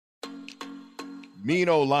Mean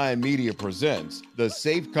Old Lion Media presents the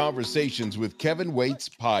Safe Conversations with Kevin Waits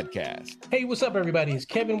podcast. Hey, what's up, everybody? It's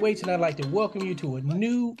Kevin Waits, and I'd like to welcome you to a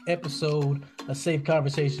new episode of Safe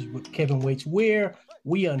Conversations with Kevin Waits, where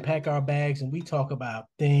we unpack our bags and we talk about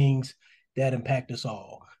things that impact us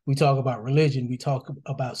all. We talk about religion. We talk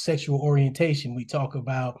about sexual orientation. We talk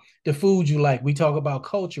about the food you like. We talk about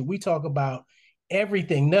culture. We talk about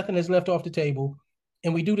everything. Nothing is left off the table.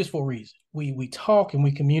 And we do this for a reason. We talk and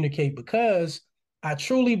we communicate because I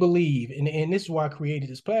truly believe, and this is why I created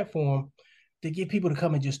this platform, to get people to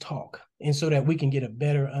come and just talk, and so that we can get a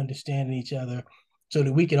better understanding of each other, so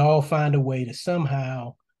that we can all find a way to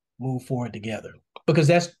somehow move forward together. Because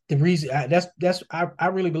that's the reason. I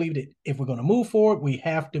really believe that if we're going to move forward, we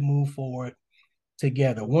have to move forward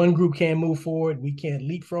together. One group can't move forward. We can't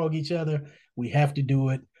leapfrog each other. We have to do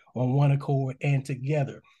it on one accord and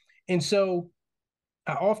together. And so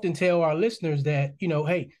I often tell our listeners that,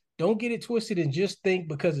 hey, don't get it twisted and just think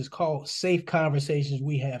because it's called Safe Conversations,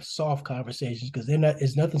 we have soft conversations, because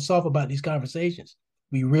there's nothing soft about these conversations.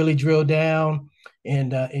 We really drill down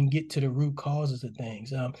and get to the root causes of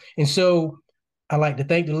things. And so I like to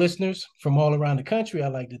thank the listeners from all around the country. I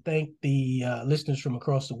like to thank the listeners from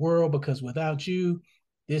across the world, because without you,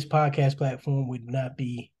 this podcast platform would not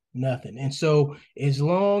be nothing. And so as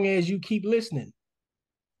long as you keep listening,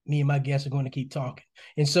 me and my guests are going to keep talking.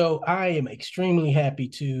 And so I am extremely happy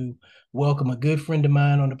to welcome a good friend of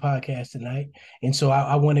mine on the podcast tonight. And so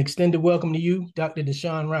I want to extend a welcome to you, Dr.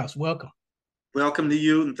 Deshawn Rouse. Welcome. Welcome to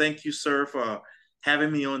you. And thank you, sir, for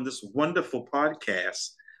having me on this wonderful podcast.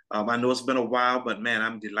 I know it's been a while, but man,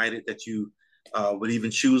 I'm delighted that you would even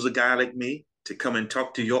choose a guy like me to come and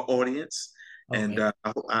talk to your audience. Okay. And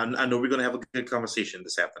I know we're going to have a good conversation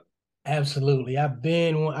this afternoon. Absolutely. I've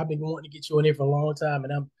been wanting to get you on here for a long time,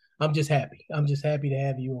 and I'm just happy. I'm just happy to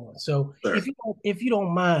have you on. So sure. if you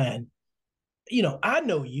don't mind, I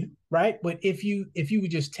know you, right? But if you would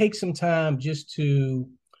just take some time just to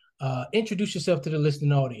introduce yourself to the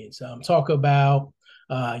listening audience, talk about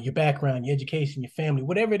your background, your education, your family,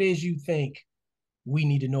 whatever it is you think we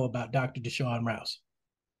need to know about Dr. Deshawn Rouse.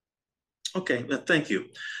 Okay, thank you.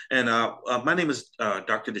 And my name is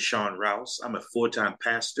Dr. Deshawn Rouse. I'm a full-time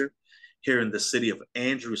pastor here in the city of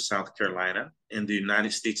Andrews, South Carolina, in the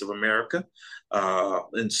United States of America.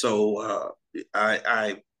 And so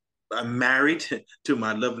I'm married to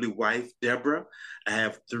my lovely wife, Deborah. I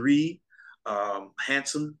have three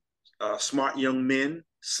handsome, smart young men,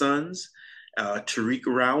 sons, Tariq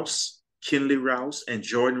Rouse, Kinley Rouse, and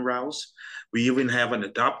Jordan Rouse. We even have an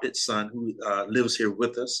adopted son who lives here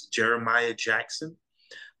with us, Jeremiah Jackson.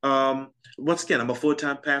 Once again, I'm a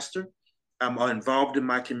full-time pastor. I'm involved in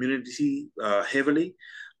my community heavily.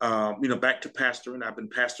 Back to pastoring. I've been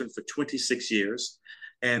pastoring for 26 years,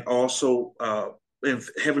 and also been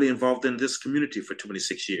heavily involved in this community for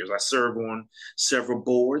 26 years. I serve on several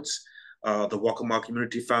boards, the Waccamaw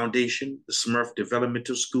Community Foundation, the Smurf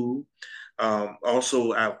Developmental School.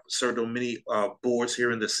 Also, I've served on many boards here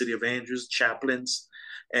in the city of Andrews, chaplains,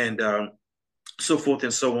 and so forth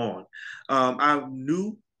and so on. I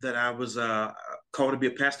knew that I was called to be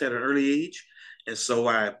a pastor at an early age, and so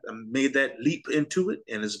I made that leap into it,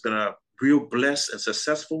 and it's been a real blessed and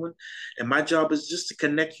successful one. And my job is just to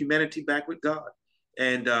connect humanity back with God,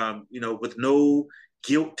 and with no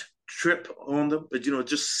guilt trip on them, but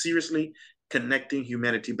just seriously connecting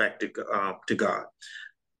humanity back to God.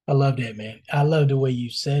 I love that, man. I love the way you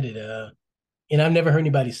said it. And I've never heard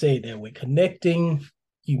anybody say it that way. Connecting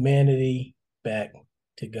humanity back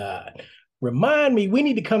to God. Remind me, we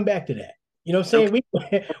need to come back to that. You know what I'm saying?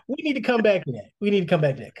 Okay. We need to come back to that. We need to come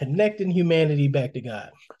back to that. Connecting humanity back to God.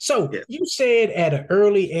 So yes. You said at an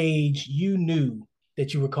early age, you knew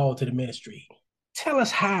that you were called to the ministry. Tell us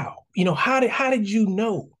how. How did you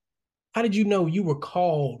know? How did you know you were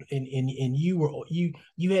called and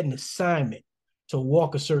you had an assignment to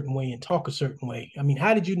walk a certain way and talk a certain way? I mean,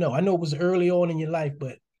 how did you know? I know it was early on in your life,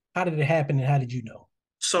 but how did it happen and how did you know?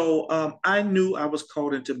 So I knew I was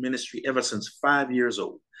called into ministry ever since 5 years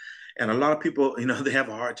old. And a lot of people, they have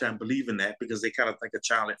a hard time believing that, because they kind of think a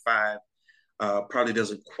child at 5 probably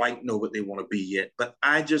doesn't quite know what they want to be yet. But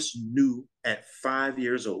I just knew at 5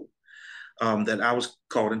 years old that I was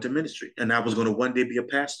called into ministry, and I was going to one day be a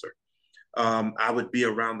pastor. I would be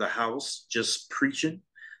around the house just preaching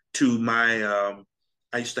to my,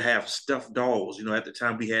 I used to have stuffed dolls. At the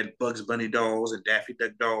time we had Bugs Bunny dolls and Daffy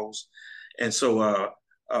Duck dolls. And so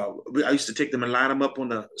I used to take them and line them up on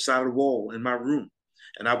the side of the wall in my room,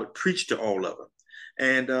 and I would preach to all of them.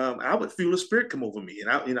 And I would feel the Spirit come over me.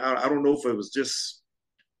 And I don't know if it was just,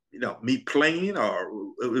 me playing,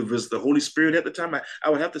 or it was the Holy Spirit at the time. I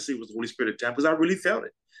would have to say it was the Holy Spirit at the time, because I really felt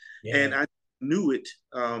it. Yeah. And knew it,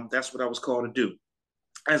 that's what I was called to do.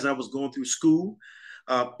 As I was going through school,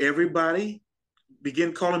 everybody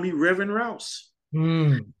began calling me Reverend Rouse.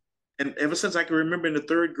 Mm. And ever since I can remember in the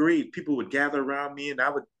third grade, people would gather around me and I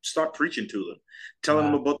would start preaching to them, telling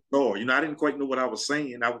them Wow. about the Lord. I didn't quite know what I was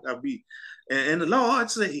saying. I'd be, and the Lord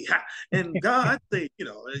say, and God say,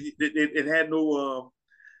 it had no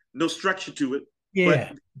structure to it, but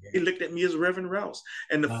Yeah. he looked at me as Reverend Rouse.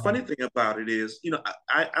 And the Wow. funny thing about it is,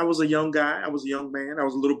 I was a young guy. I was a young man. I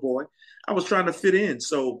was a little boy. I was trying to fit in.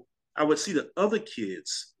 So I would see the other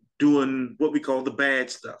kids doing what we call the bad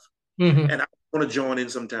stuff. Mm-hmm. And I want to join in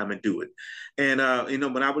sometime and do it. And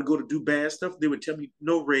when I would go to do bad stuff, they would tell me,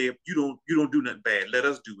 "No, Reb, you don't do nothing bad. Let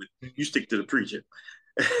us do it. You stick to the preaching."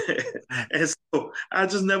 And so I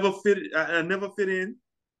just never fit. I never fit in.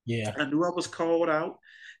 Yeah. I knew I was called out.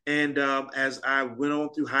 And as I went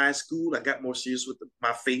on through high school, I got more serious with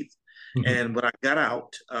my faith. Mm-hmm. And when I got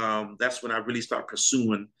out, that's when I really started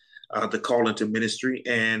pursuing the call into ministry.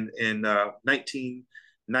 And in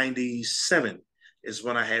 1997 is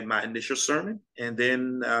when I had my initial sermon. And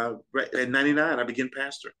then in 99, I began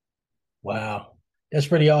pastoring. Wow. That's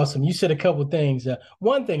pretty awesome. You said a couple of things.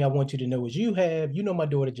 One thing I want you to know is you know my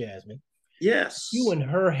daughter Jasmine. You Yes. and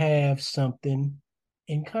her have something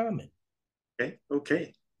in common. Okay.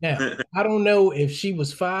 Okay. Now, I don't know if she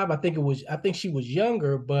was 5. I think she was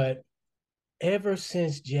younger, but ever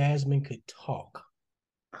since Jasmine could talk,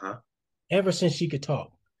 Uh-huh. ever since she could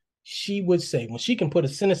talk, she would say, when she can put a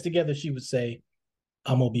sentence together, she would say,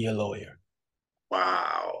 I'm gonna be a lawyer.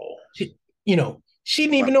 Wow. She, she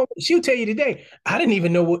didn't Wow. even know. She'll tell you today. I didn't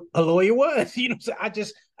even know what a lawyer was. So I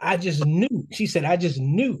just knew. She said, I just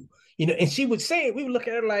knew. And she would say it. We would look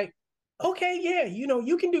at her like, okay, yeah,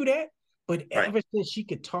 you can do that. But Right. ever since she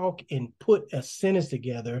could talk and put a sentence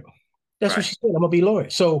together, that's what Right. she said. I'm gonna be a lawyer.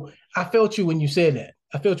 So I felt you when you said that.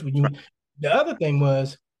 I felt you when you. Right. The other thing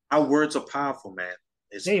was Our words are powerful, man.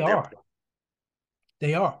 they They're are.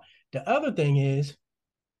 They are. The other thing is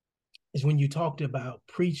when you talked about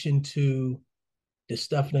preaching to the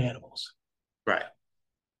stuffed animals. right.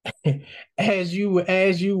 As you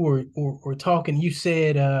were talking, you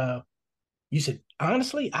said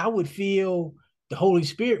honestly, I would feel the Holy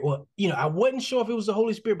Spirit. Well, I wasn't sure if it was the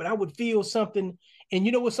Holy Spirit, but I would feel something. And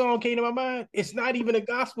you know what song came to my mind? It's not even a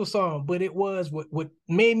gospel song, but it was what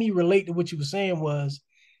made me relate to what you were saying was,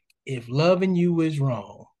 if loving you is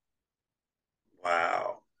wrong,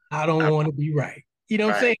 Wow. I don't I, want to be right. You know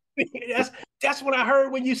what I'm right. saying? that's what I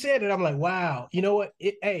heard when you said it. I'm like, wow. You know what?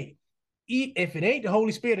 Hey, if it ain't the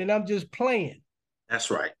Holy Spirit and I'm just playing, That's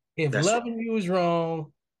right. if That's right. loving you is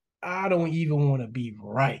wrong, I don't even want to be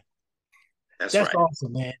right. That's That's right.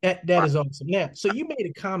 awesome, man. That Wow. is awesome. Now, so you made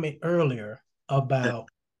a comment earlier about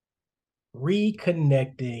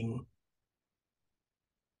reconnecting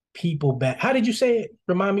people back. How did you say it?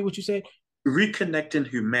 Remind me what you said. Reconnecting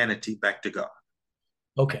humanity back to God.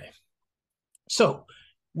 Okay. So,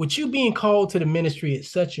 with you being called to the ministry at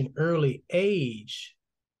such an early age,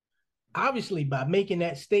 obviously by making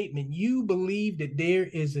that statement, you believe that there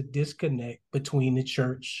is a disconnect between the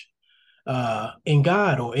church and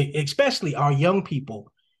God, or especially our young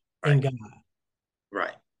people in Right. God.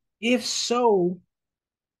 Right. If so,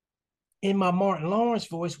 in my Martin Lawrence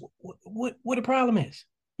voice, what the problem is?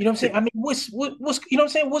 You know what I'm saying? I mean, what's you know what I'm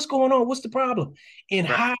saying? What's going on? What's the problem? And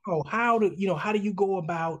Right. how do you go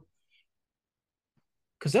about?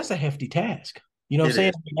 Because that's a hefty task. You know what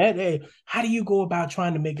It I'm is. saying? How do you go about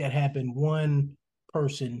trying to make that happen one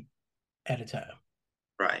person at a time?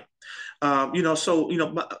 Right.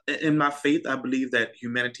 In my faith, I believe that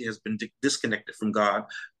humanity has been disconnected from God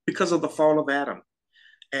because of the fall of Adam.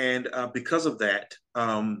 And because of that,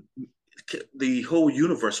 the whole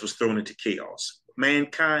universe was thrown into chaos.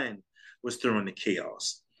 Mankind was thrown into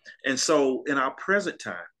chaos. And so in our present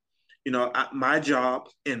time, my job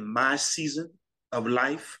in my season of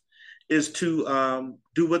life is to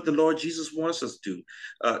do what the Lord Jesus wants us to do,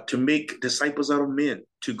 to make disciples out of men,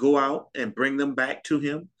 to go out and bring them back to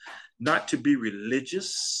Him, not to be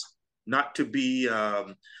religious, not to be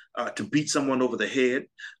to beat someone over the head,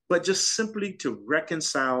 but just simply to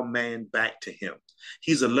reconcile man back to Him.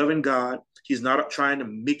 He's a loving God. He's not trying to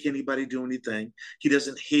make anybody do anything. He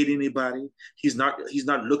doesn't hate anybody. He's not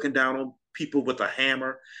looking down on people with a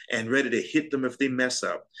hammer and ready to hit them if they mess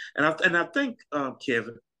up. And I think,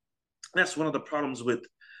 Kevin, that's one of the problems with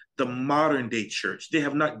the modern day church. They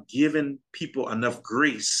have not given people enough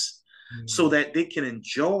grace so Mm-hmm. that they can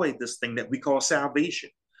enjoy this thing that we call salvation.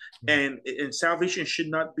 And salvation should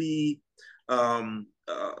not be a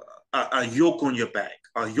yoke on your back,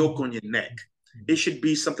 a yoke on your neck. It should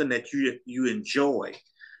be something that you enjoy.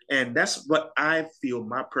 And that's what I feel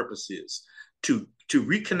my purpose is, to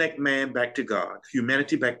reconnect man back to God,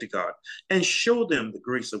 humanity back to God, and show them the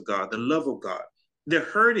grace of God, the love of God. They're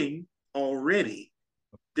hurting already.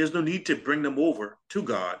 There's no need to bring them over to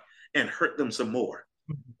God and hurt them some more.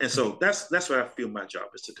 And so that's what I feel my job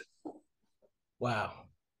is to do. Wow.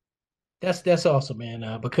 That's awesome,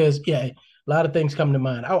 man. Because yeah, a lot of things come to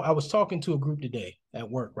mind. I was talking to a group today at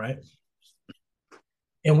work, right?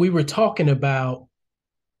 And we were talking about,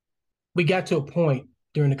 we got to a point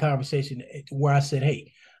during the conversation where I said,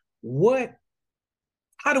 hey,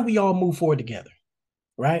 how do we all move forward together?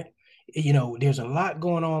 Right? There's a lot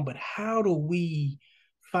going on, but how do we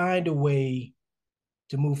find a way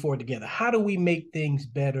to move forward together? How do we make things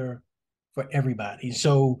better for everybody?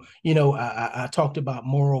 So, I talked about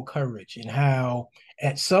moral courage and how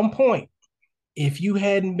at some point, if you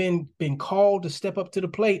hadn't been called to step up to the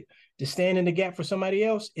plate to stand in the gap for somebody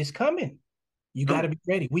else, it's coming. You got to be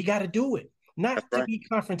ready. We got to do it. Not to be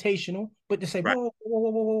confrontational, but to say, whoa, whoa, whoa,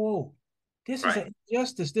 whoa, whoa, whoa. This is an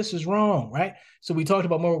injustice. This is wrong, right? So we talked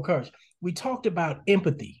about moral courage. We talked about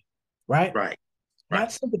empathy, right? Right.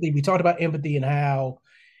 Not sympathy. We talked about empathy and how,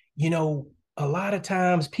 a lot of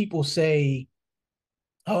times people say,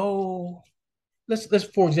 oh, let's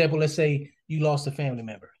for example, let's say you lost a family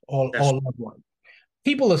member or loved one.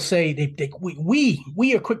 People will say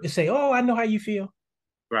we are quick to say, oh, I know how you feel.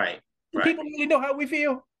 Right. Do people really know how we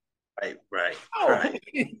feel? Right. Oh,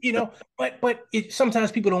 but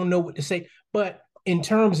sometimes people don't know what to say. But in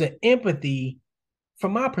terms of empathy,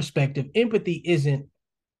 from my perspective, empathy isn't,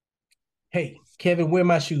 hey, Kevin, wear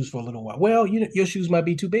my shoes for a little while. Well, your shoes might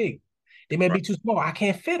be too big. They may be too small. I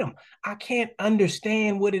can't fit them. I can't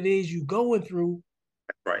understand what it is you're going through.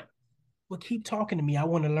 Right. Well, keep talking to me. I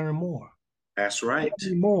want to learn more. That's right.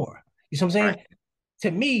 More. You know what I'm saying? Right.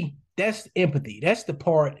 To me, that's empathy. That's the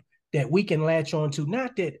part that we can latch on to.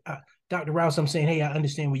 Not that, Dr. Rouse, I'm saying, hey, I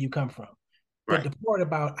understand where you come from. But the part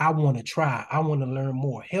about I want to try, I want to learn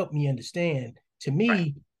more, help me understand, to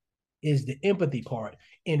me, is the empathy part.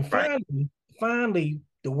 And finally,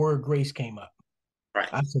 the word grace came up. Right.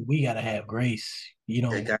 I said, we got to have grace,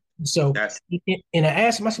 So, and I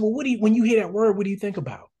asked him, I said, well, when you hear that word, what do you think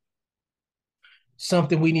about?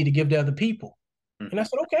 Something we need to give to other people. Mm-hmm. And I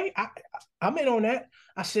said, okay, I'm in on that.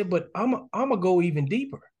 I said, but I'm going to go even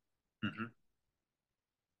deeper. Mm-hmm.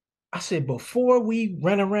 I said, before we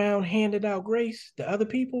run around handing out grace to other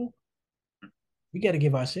people, we got to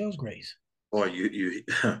give ourselves grace. Or you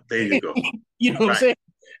there you go. You know what I'm saying?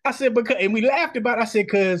 I said, and we laughed about it. I said,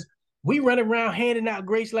 because we run around handing out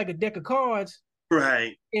grace like a deck of cards.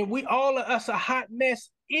 Right. And all of us a hot mess.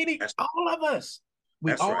 All of us.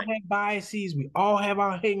 We all have biases. We all have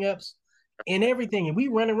our hang-ups and everything. And we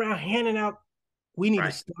run around handing out. We need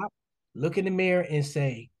to stop, look in the mirror and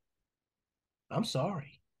say, I'm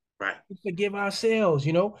sorry. Right. Forgive ourselves,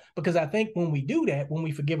 because I think when we do that, when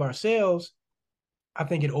we forgive ourselves, I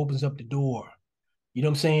think it opens up the door, you know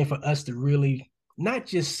what I'm saying, for us to really not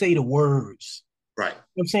just say the words, right? You know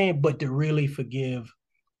what I'm saying, but to really forgive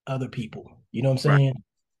other people. You know what I'm saying?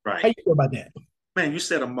 Right. How you feel about that? Man, you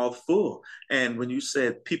said a mouthful. And when you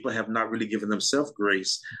said people have not really given themselves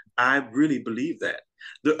grace, I really believe that.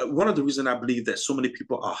 One of the reasons I believe that so many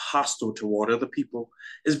people are hostile toward other people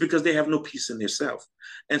is because they have no peace in themselves.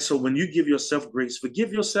 And so when you give yourself grace,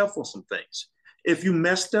 forgive yourself for some things. If you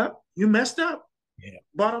messed up, you messed up. Yeah.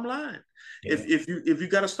 Bottom line. Yeah. If you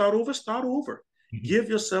got to start over, start over. Mm-hmm. Give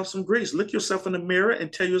yourself some grace. Look yourself in the mirror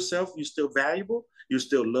and tell yourself you're still valuable. You're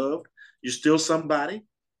still loved. You're still somebody.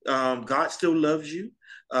 God still loves you.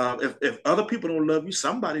 If other people don't love you,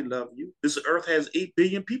 somebody loves you. This earth has 8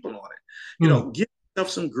 billion people on it. Give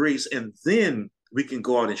yourself some grace, and then we can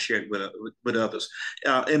go out and share it with others.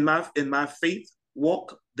 In my faith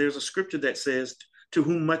walk, there's a scripture that says, "To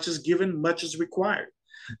whom much is given, much is required."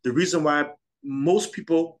 The reason why most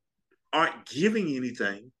people aren't giving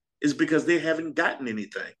anything is because they haven't gotten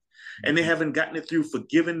anything, and they haven't gotten it through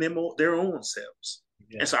forgiving them their own selves.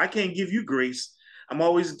 Yeah. And so I can't give you grace. I'm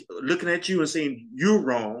always looking at you and saying you're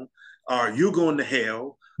wrong, or you're going to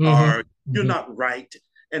hell, or you're not right.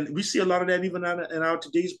 And we see a lot of that even in our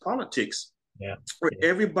today's politics, where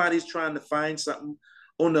everybody's trying to find something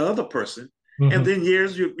on the other person, and then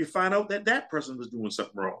years you find out that person was doing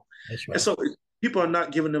something wrong. That's right. And so people are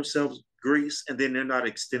not giving themselves grace, and then they're not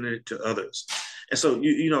extending it to others. And so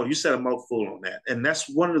you said a mouthful on that, and that's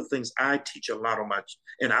one of the things I teach a lot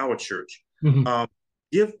in our church.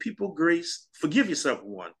 Give people grace, forgive yourself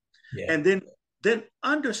one, and then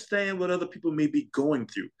understand what other people may be going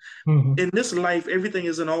through. In this life, everything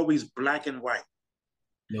isn't always black and white.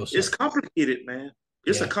 No, it's complicated, man.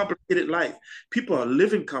 It's a complicated life. People are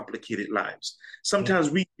living complicated lives.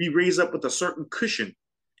 Sometimes we raise up with a certain cushion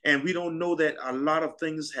and we don't know that a lot of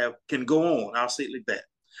things can go on. I'll say it like that.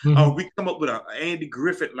 Mm-hmm. We come up with an Andy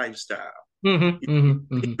Griffith lifestyle. Mm-hmm.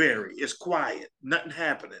 Mm-hmm. Barry, it's quiet, nothing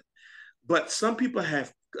happening. But some people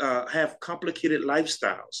have complicated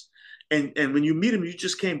lifestyles, and when you meet them, you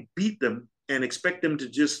just can't beat them and expect them to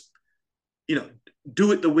just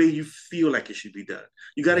do it the way you feel like it should be done.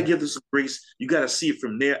 You got to give them some grace. You got to see it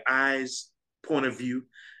from their eyes point of view,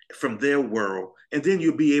 from their world, and then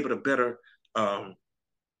you'll be able to better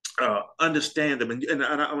understand them. And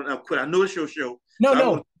I quit. I know it's your show.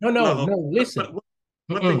 No, So no. Listen, but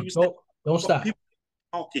one thing you said, don't stop. People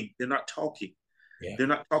talking, they're not talking. Yeah. They're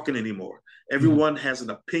not talking anymore. Everyone has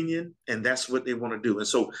an opinion, and that's what they want to do. And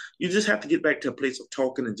so you just have to get back to a place of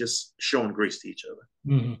talking and just showing grace to each other.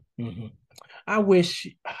 Mm-hmm. Mm-hmm. I wish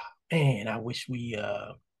I wish me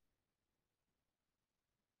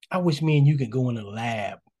and you could go in a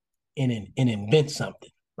lab and invent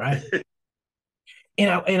something, right?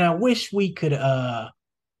 and I wish we could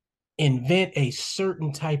invent a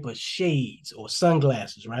certain type of shades or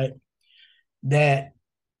sunglasses, right? That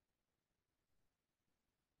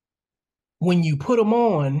when you put them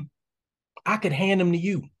on, I could hand them to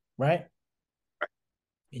you, right?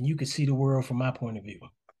 And you could see the world from my point of view,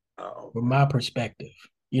 from my perspective.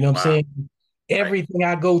 You know what I'm saying? Everything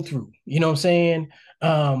I go through, you know what I'm saying?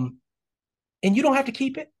 And you don't have to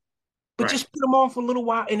keep it, but just put them on for a little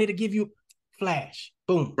while and it'll give you flash,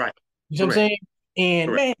 boom. Right. You know what I'm saying?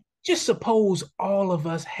 And man, just suppose all of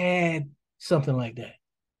us had something like that.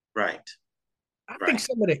 Right. I think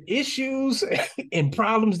some of the issues and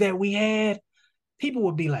problems that we had, people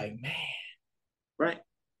would be like, man, right.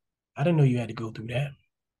 I didn't know you had to go through that.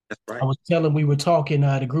 That's right. I was telling, we were talking,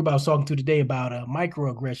 the group I was talking to today about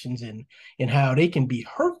microaggressions and how they can be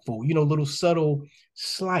hurtful, little subtle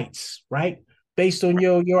slights, right? Based on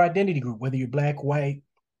your identity group, whether you're black, white,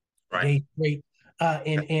 gay, straight.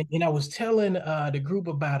 And I was telling the group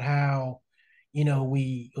about how,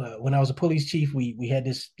 we when I was a police chief, we had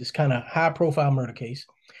this kind of high profile murder case,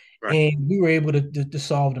 and we were able to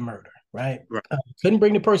solve the murder, right? Couldn't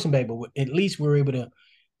bring the person back, but at least we were able to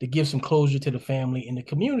give some closure to the family and the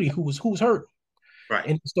community who was hurt,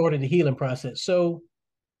 and started the healing process. So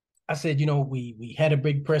I said, we had a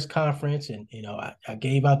big press conference, and I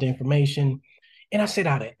gave out the information, and I said,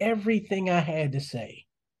 out of everything I had to say,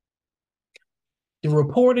 the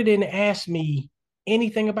reporter didn't ask me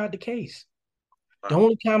anything about the case. The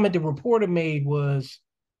only comment the reporter made was,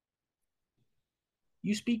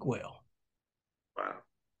 "You speak well." Wow.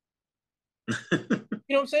 You know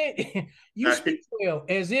what I'm saying? You speak well,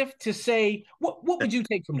 as if to say, what would you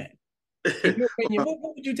take from that? In your opinion,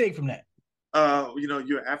 what would you take from that?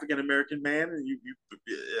 You're an African American man, and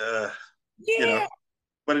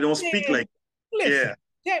but it don't speak like. Listen,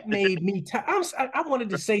 that made me. I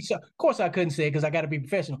wanted to say so. Of course, I couldn't say it because I got to be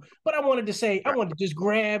professional. But I wanted to say, I wanted to just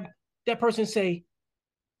grab that person and say,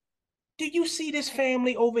 "Do you see this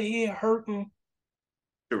family over here hurting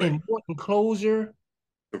and wanting closure?"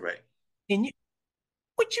 Correct. And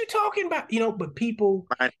what you talking about? But people,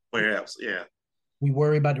 where else? Yeah, we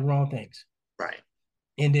worry about the wrong things. Right.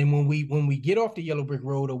 And then when we get off the yellow brick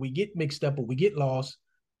road, or we get mixed up, or we get lost,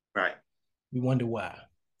 we wonder why.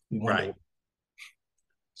 Why.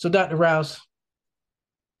 So, Dr. Rouse,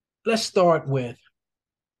 let's start with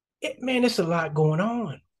it. Man, it's a lot going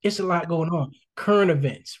on. Current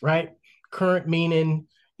events, right? Current meaning,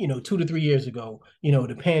 2 to 3 years ago,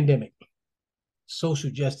 the pandemic, social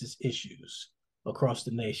justice issues across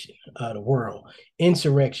the nation, the world,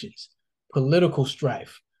 insurrections, political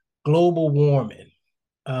strife, global warming,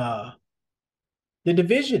 the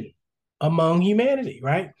division among humanity,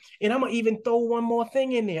 right? And I'm gonna even throw one more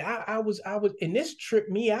thing in there. I was, and this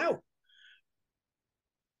tripped me out.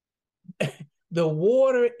 The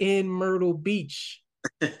water in Myrtle Beach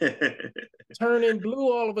turning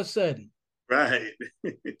blue all of a sudden. Right.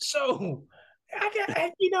 So I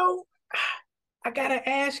gotta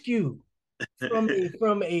ask you,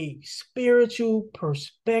 from a spiritual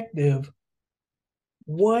perspective,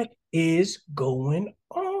 what is going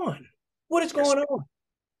on? What is going on?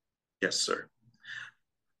 Yes, sir.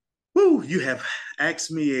 Woo, you have asked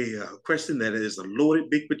me a question that is a loaded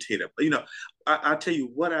big potato. I'll tell you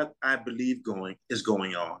what I believe is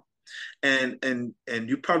going on. And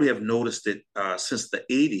you probably have noticed it since the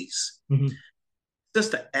 80s, since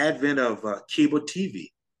the advent of cable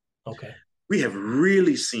TV. Okay. We have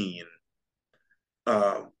really seen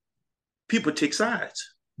people take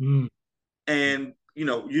sides. And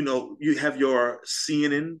you have your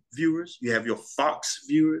CNN viewers, you have your Fox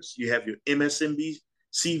viewers, you have your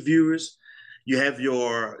MSNBC viewers, you have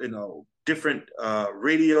your different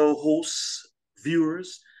radio hosts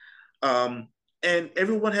viewers, and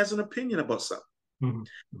everyone has an opinion about something. Mm-hmm.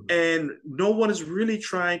 Mm-hmm. And no one is really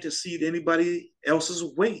trying to see anybody else's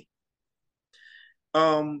way.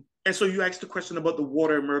 And so you asked the question about the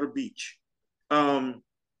water at Myrtle Beach. Um,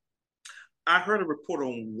 I heard a report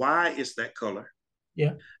on why it's that color.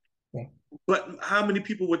 Yeah. Yeah. But how many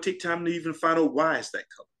people would take time to even find out why it's that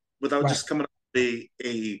color without Right. just coming up with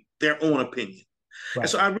their own opinion? And Right.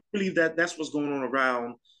 so I really believe that that's what's going on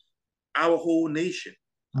around our whole nation.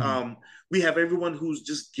 Mm-hmm. We have everyone who's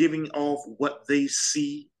just giving off what they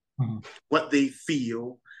see, Mm-hmm. what they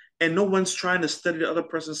feel, and no one's trying to study the other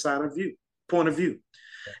person's point of view.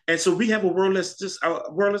 And so we have a world that's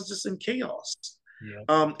just in chaos.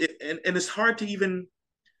 Yeah. And it's hard to even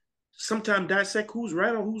sometimes dissect who's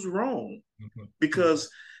right or who's wrong, Mm-hmm. because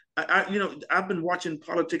I've been watching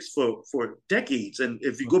politics for decades, and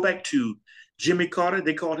if you go back to Jimmy Carter,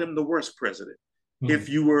 they called him the worst president. Mm-hmm. If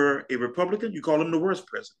you were a Republican, you call him the worst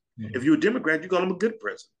president. Mm-hmm. If you're a Democrat, you call him a good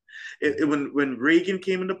president. When Reagan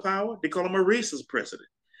came into power, they call him a racist president.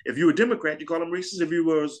 If you were a Democrat, you call him racist. If you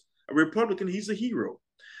was a Republican, he's a hero.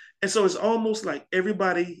 And so it's almost like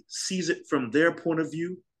everybody sees it from their point of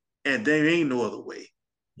view, and there ain't no other way.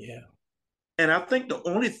 Yeah. And I think the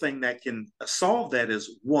only thing that can solve that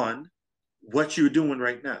is, one, what you're doing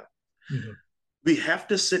right now. Mm-hmm. We have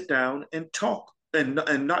to sit down and talk, and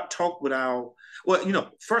not talk with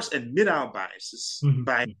first admit our biases. Mm-hmm.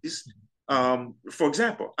 Biases. For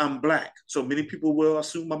example, I'm Black, so many people will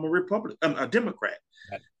assume I'm a Democrat.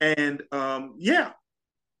 Right. And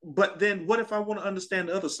but then what if I want to understand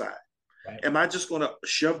the other side? Right. Am I just going to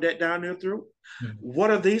shove that down their throat? Mm-hmm. What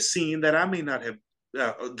are they seeing that I may not have,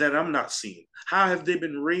 that I'm not seeing? How have they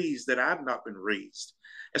been raised that I've not been raised?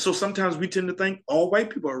 And so sometimes we tend to think all white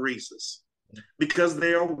people are racist because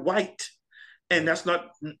they are white, and that's not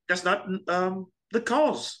the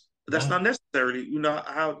cause. That's not necessarily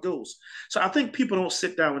how it goes. So I think people don't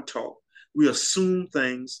sit down and talk. We assume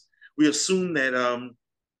things. We assume that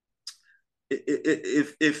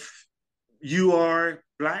if you are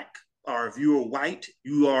Black or if you are white,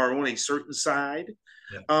 you are on a certain side.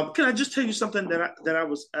 Yeah. Can I just tell you something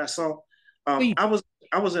that I saw?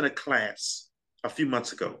 I was in a class a few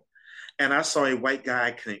months ago, and I saw a white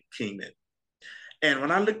guy came in. And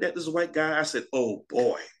when I looked at this white guy, I said, "Oh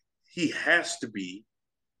boy, he has to be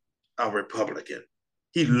a Republican.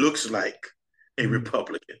 He looks like a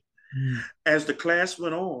Republican." As the class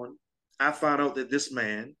went on, I found out that this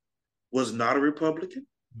man was not a Republican.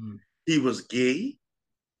 He was gay.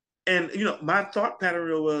 And, my thought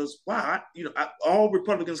pattern was, wow, all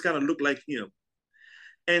Republicans kind of look like him.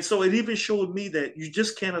 And so it even showed me that you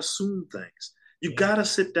just can't assume things. You got to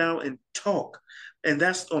sit down and talk. And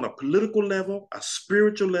that's on a political level, a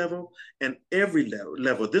spiritual level, and every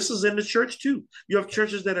level. This is in the church too. You have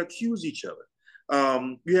churches that accuse each other.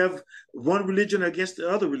 You have one religion against the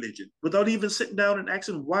other religion without even sitting down and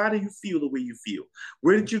asking, why do you feel the way you feel?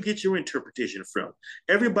 Where did you get your interpretation from?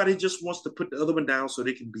 Everybody just wants to put the other one down so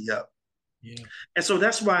they can be up. Yeah. And so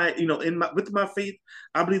that's why, with my faith,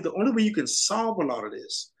 I believe the only way you can solve a lot of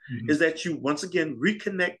this is that you once again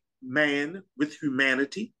reconnect man with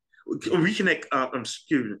humanity, reconnect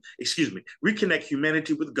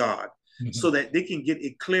humanity with God, so that they can get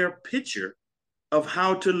a clear picture of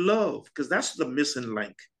how to love, because that's the missing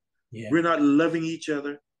link. Yeah. We're not loving each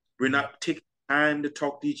other. We're not taking time to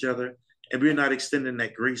talk to each other, and we're not extending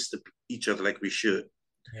that grace to each other like we should.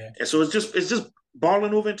 Yeah. And so it's just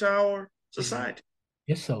balling over into our society.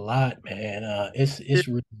 It's a lot, man. It's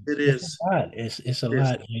really, it's a lot. It's a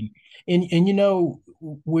lot, and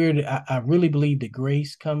where I really believe that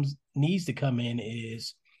grace needs to come in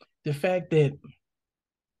is the fact that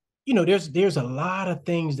there's a lot of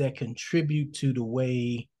things that contribute to the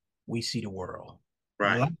way we see the world.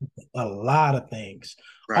 Right. A lot of things.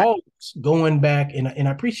 Right. Always going back, and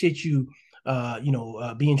I appreciate you,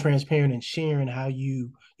 being transparent and sharing how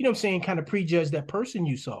you kind of prejudge that person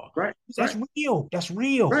you saw. Right. That's real. That's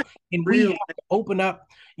real. Right. And we have to open up,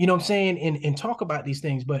 and talk about these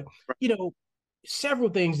things. But, several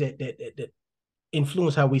things that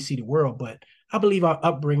influence how we see the world. But I believe our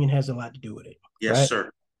upbringing has a lot to do with it. Yes, right?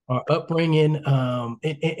 sir. Our upbringing,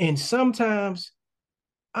 and sometimes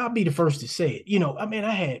I'll be the first to say it.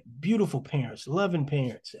 I had beautiful parents, loving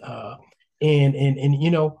parents,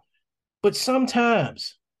 but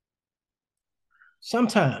sometimes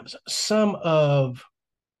some of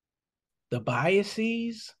the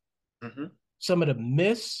biases, some of the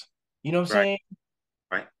myths, saying,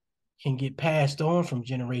 right, can get passed on from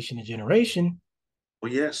generation to generation.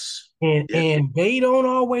 Well, yes. And they don't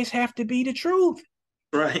always have to be the truth.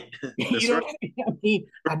 Right. You That's know right. what I mean? I mean,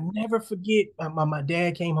 I never forget. My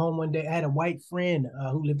dad came home one day. I had a white friend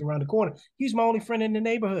who lived around the corner. He was my only friend in the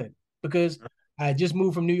neighborhood because I just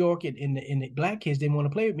moved from New York, and the black kids didn't want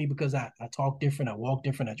to play with me because I talk different, I walk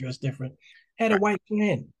different, I dress different. Had a Right. white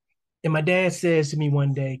friend, and my dad says to me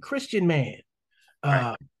one day, "Christian man, Right.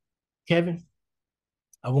 uh, Kevin,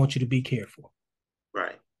 I want you to be careful."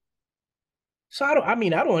 Right. So I don't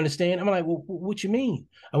understand. I'm like, well, what you mean?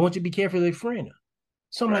 I want you to be careful of your friend.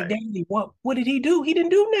 So I'm like, Right. Daddy, what did he do? He didn't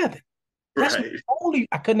do nothing. That's Right. only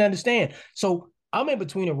I couldn't understand. So I'm in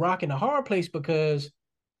between a rock and a hard place because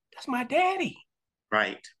that's my daddy.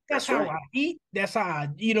 Right. That's That's how right. I eat. That's how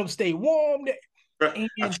I, stay warm. Right. And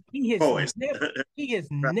Boys. he has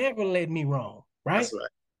Right. never led me wrong, right? That's right.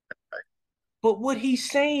 Right. But what he's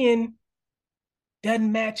saying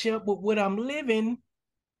doesn't match up with what I'm living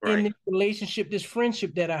in Right. this relationship, this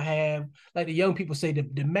friendship that I have. Like the young people say,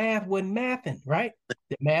 the math wasn't mathing, right?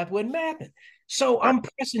 The math wasn't mathing. So Right. I'm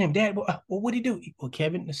pressing him, Dad. Well, what did he do? Well,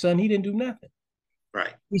 Kevin, the son, he didn't do nothing.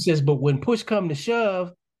 Right. He says, but when push come to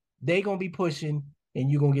shove, they gonna be pushing and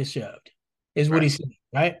you're gonna get shoved. Is what he Right. said,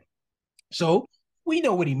 right? So we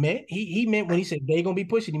know what he meant. He meant when he said they gonna be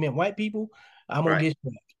pushing, he meant white people, I'm gonna Right. get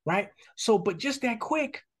shoved, right? So, but just that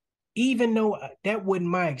quick, even though that wasn't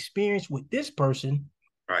my experience with this person,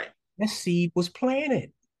 Right. that seed was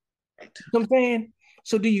planted. Right. You know what I'm saying?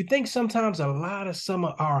 So do you think sometimes a lot of some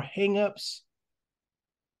of our hangups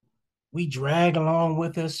we drag along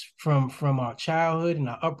with us from our childhood and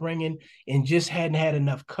our upbringing and just hadn't had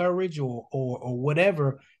enough courage or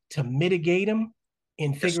whatever to mitigate them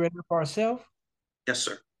and Yes. figure it out for ourselves? Yes,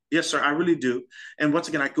 sir. Yes, sir. I really do. And once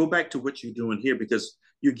again, I go back to what you're doing here because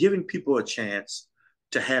you're giving people a chance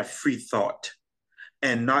to have free thought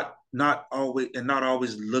and not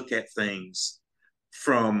always look at things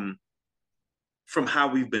from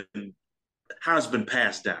how it's been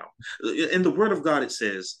passed down. In the Word of God, it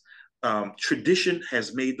says, tradition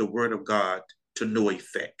has made the Word of God to no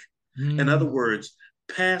effect. In other Mm. words,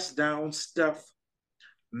 passed down stuff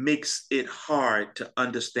makes it hard to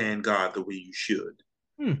understand God the way you should.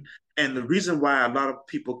 Hmm. And the reason why a lot of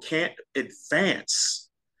people can't advance,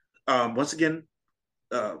 once again,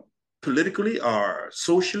 uh, politically or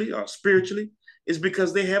socially or spiritually, is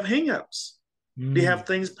because they have hangups. They Mm. have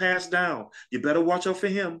things passed down. You better watch out for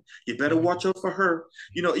him. You better watch out for her.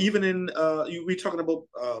 Even in we're talking about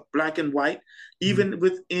black and white. Mm. Even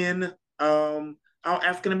within our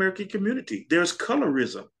African American community, there's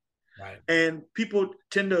colorism, Right. and people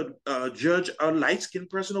tend to judge a light skinned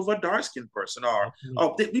person over a dark skinned person,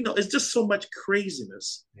 Absolutely. it's just so much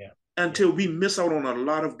craziness Yeah. Yeah. until we miss out on a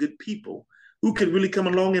lot of good people who Yeah. could really come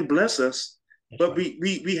along and bless us. That's But right.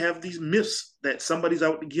 we have these myths that somebody's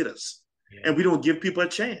out to get us, Yeah. and we don't give people a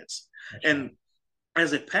chance. That's right. And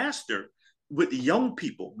as a pastor with young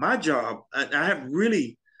people, my job, and I have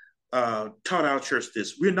really taught our church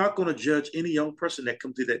this: we're not going to judge any young person that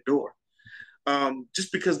comes through that door,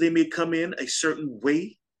 just because they may come in a certain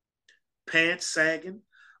way, pants sagging,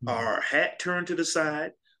 Mm. or hat turned to the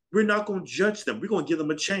side. We're not going to judge them. We're going to give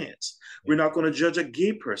them a chance. Yeah. We're not going to judge a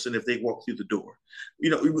gay person if they walk through the door.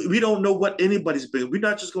 We don't know what anybody's been. We're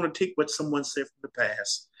not just going to take what someone said from the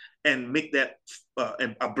past and make that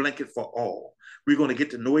a blanket for all. We're going to get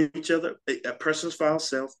to know each other, a person's for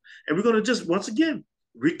ourselves, and we're going to just, once again,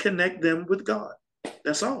 reconnect them with God.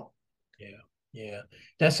 That's all. Yeah. Yeah.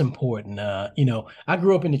 That's important. I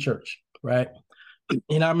grew up in the church, right?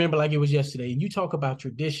 And I remember like it was yesterday. And you talk about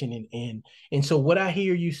tradition and so what I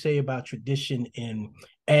hear you say about tradition and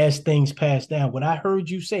as things pass down, what I heard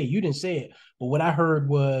you say, you didn't say it, but what I heard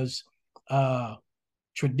was uh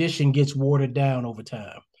tradition gets watered down over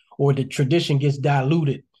time, or the tradition gets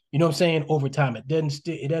diluted. You know what I'm saying? Over time, it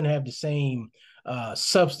doesn't have the same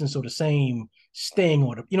substance or the same sting,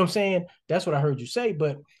 or you know what I'm saying? That's what I heard you say.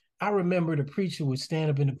 But I remember the preacher would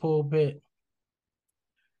stand up in the pulpit.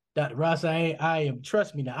 Dr. Ross, I am,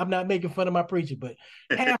 trust me now, I'm not making fun of my preacher, but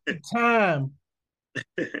half the time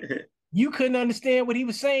you couldn't understand what he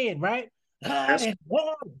was saying, right? that's And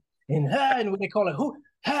what they call it, who,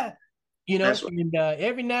 that's right. and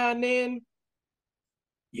every now and then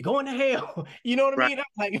you're going to hell. You know what I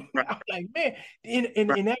Right. mean? Right. I'm like, man, and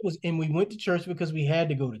Right. and that was, and we went to church because we had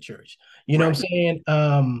to go to church. You know what Right.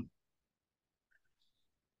 I'm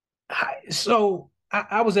saying?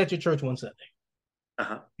 I was at your church one Sunday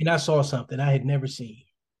Uh-huh. and I saw something I had never seen.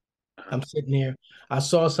 Uh-huh. I'm sitting there. I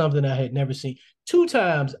saw something I had never seen. Two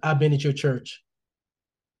times I've been at your church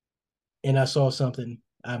and I saw something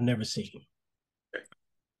I've never seen. Okay.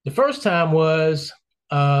 The first time was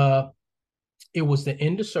it was the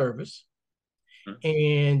end of service. Mhm.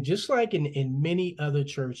 And just like in many other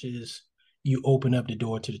churches, you open up the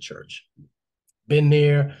door to the church. Been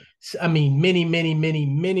there, I mean, many, many, many,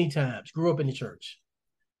 many times. Grew up in the church.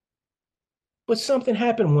 But something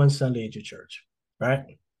happened one Sunday at your church,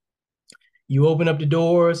 right? You open up the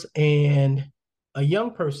doors and a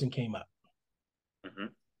young person came up. Mm-hmm.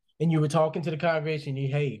 And you were talking to the congregation.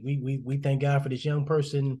 Hey, we thank God for this young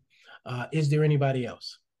person. Is there anybody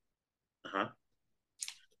else? Uh-huh.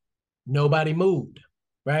 Nobody moved,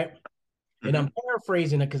 right? Mm-hmm. And I'm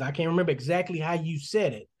paraphrasing it because I can't remember exactly how you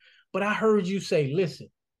said it, but I heard you say, listen,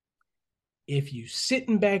 if you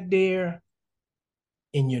sitting back there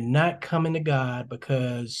and you're not coming to God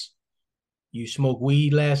because you smoked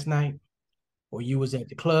weed last night, or you was at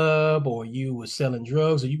the club, or you was selling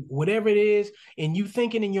drugs, or you whatever it is, and you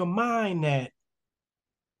thinking in your mind that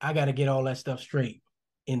I got to get all that stuff straight,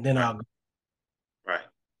 and then I'll go. Right.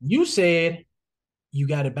 You said you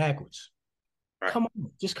got it backwards. Right. Come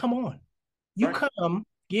on, just come on. You come,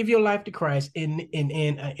 give your life to Christ, and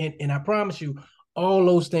I promise you, all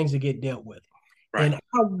those things will get dealt with. Right. And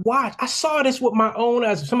I saw this with my own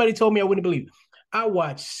eyes. Somebody told me I wouldn't believe it. I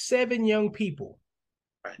watched 7 young people.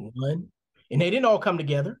 Right. One, and they didn't all come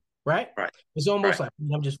together, right? Right. It's almost like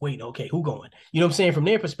I'm just waiting. Okay, who going? You know what I'm saying? From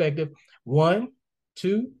their perspective, 1,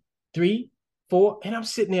 2, 3, 4, and I'm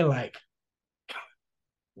sitting there like,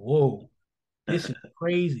 whoa, this is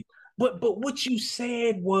crazy. But what you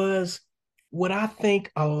said was what I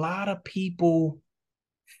think a lot of people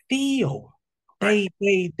feel.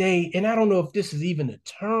 They, and I don't know if this is even a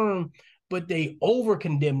term, but they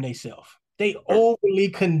over-condemn themselves. They overly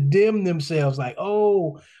condemn themselves like,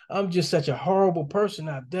 oh, I'm just such a horrible person.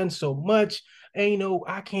 I've done so much. Ain't no,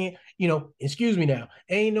 I can't, excuse me now.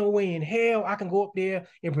 Ain't no way in hell I can go up there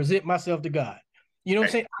and present myself to God. You know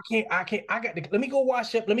what I'm saying? I can't, let me go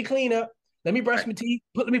wash up. Let me clean up. Let me brush my teeth.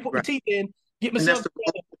 Let me put my teeth in, get myself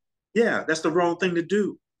together. That's the wrong thing to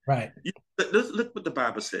do. Right. Look what the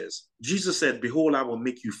Bible says. Jesus said, behold, I will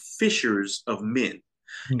make you fishers of men.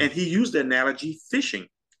 Mm-hmm. And he used the analogy fishing.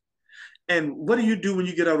 And what do you do when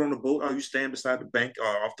you get out on the boat, or you stand beside the bank or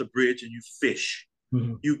off the bridge and you fish?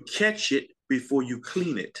 Mm-hmm. You catch it before you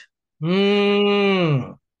clean it.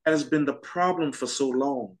 Mm. That has been the problem for so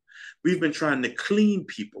long. We've been trying to clean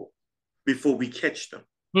people before we catch them.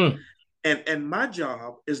 Mm. And my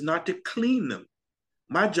job is not to clean them.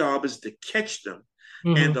 My job is to catch them.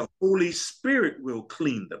 Mm-hmm. And the Holy Spirit will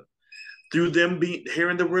clean them through them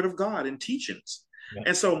hearing the word of God and teachings. Yeah.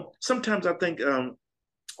 And so sometimes I think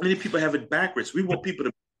many people have it backwards. We want people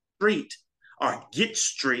to be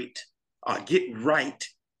straight or get right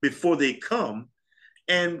before they come.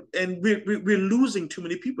 And we're losing too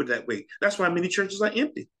many people that way. That's why many churches are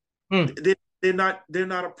empty. Mm. They're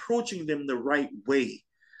not approaching them the right way.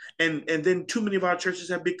 And then too many of our churches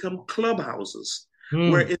have become clubhouses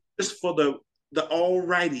where it's just for the all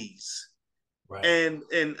righties. Right. And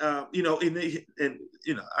I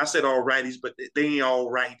said all righties, but they ain't all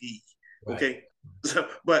righty. Right. Okay. So,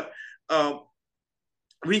 but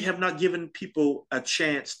we have not given people a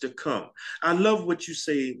chance to come. I love what you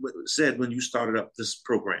said when you started up this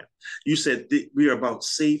program. You said we are about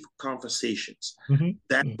safe conversations. Mm-hmm.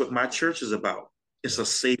 That's what my church is about. It's a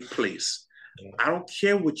safe place. Yeah. I don't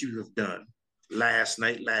care what you have done last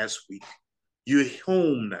night, last week. You're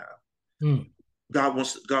home now. Mm. God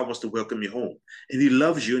wants to welcome you home, and He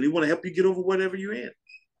loves you, and He want to help you get over whatever you're in.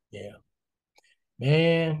 Yeah,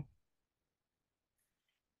 man.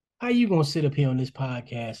 How you gonna sit up here on this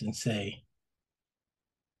podcast and say,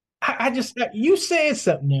 you said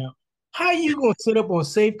something now. How you gonna sit up on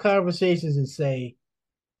Safe Conversations and say,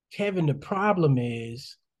 Kevin, the problem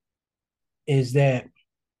is that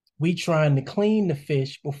we trying to clean the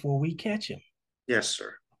fish before we catch him? Yes,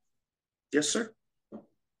 sir. Yes, sir.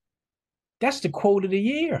 That's the quote of the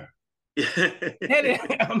year.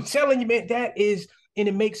 I'm telling you, man, that is, and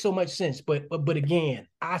it makes so much sense. But again,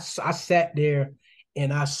 I sat there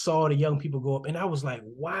and I saw the young people go up, and I was like,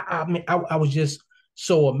 wow. I mean, I was just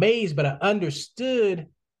so amazed, but I understood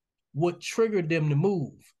what triggered them to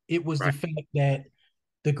move. It was the fact that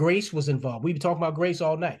the grace was involved. We've been talking about grace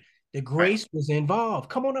all night. The grace was involved.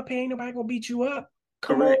 Come on up here. Ain't nobody gonna beat you up.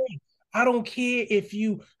 Come on. I don't care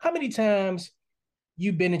how many times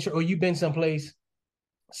you've been in church or you've been someplace,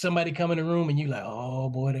 somebody come in the room and you like, oh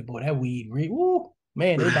boy, that weed, woo,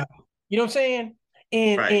 man, you know what I'm saying?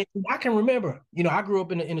 And I can remember, I grew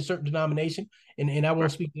up in a certain denomination, and I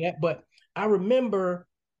won't speak to that, but I remember,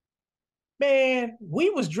 man, we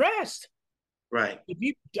was dressed. Right.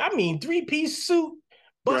 3-piece suit,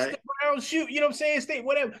 busted brown shoe, you know what I'm saying? State,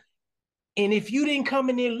 whatever. And if you didn't come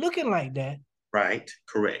in there looking like that, right,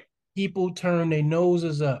 correct, people turn their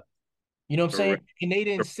noses up. You know what I'm saying? And they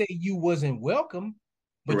didn't say you wasn't welcome.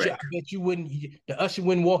 But I Correct. bet you wouldn't. The usher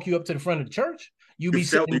wouldn't walk you up to the front of the church. You'd You be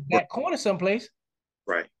sitting felt in you the were back corner someplace.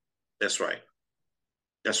 right. That's right.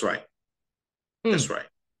 That's right. That's Hmm. right.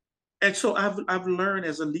 And so I've learned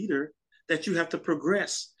as a leader that you have to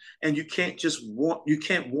progress, and you can't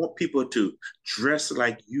want people to dress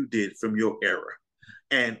like you did from your era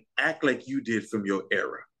and act like you did from your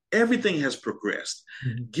era. Everything has progressed.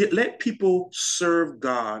 Mhm. Let people serve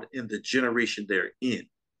God in the generation they're in.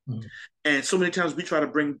 Mhm. And so many times we try to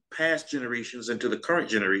bring past generations into the current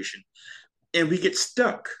generation, and we get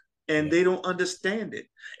stuck, and Yeah. they don't understand it.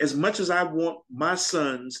 As much as I want my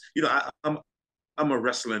sons, I'm a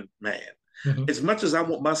wrestling man. Mhm. As much as I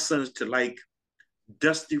want my sons to like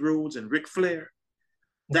Dusty Rhodes and Ric Flair,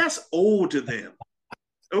 that's old to them.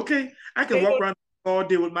 Okay, I can They walk don't- around all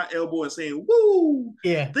day with my elbow and saying "woo."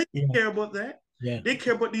 Yeah. They Yeah. care about that. Yeah. They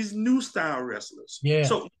care about these new style wrestlers. Yeah.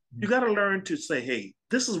 So you got to learn to say, "Hey,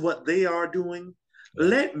 this is what they are doing. Yeah.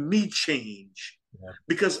 Let me change." Yeah.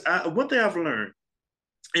 Because one thing I've learned: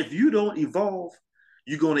 if you don't evolve,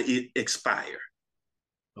 you're going to expire.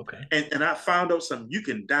 Okay. And I found out something: you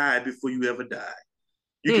can die before you ever die.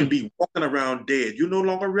 You can Mm. be walking around dead. You're no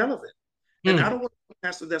longer relevant. And I Mm. don't want a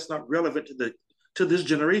pastor that's not relevant to this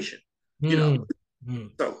generation. You know, Mm.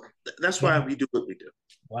 Mm. so that's why Yeah. we do what we do.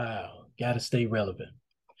 Wow. Got to stay relevant.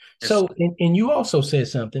 Yes. So, and you also said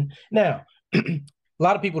something. Now, a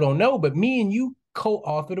lot of people don't know, but me and you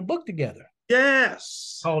co-authored a book together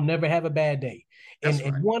Yes. called "Never Have a Bad Day," That's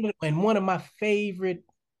right. and one of my favorite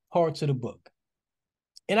parts of the book,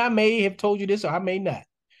 and I may have told you this or I may not.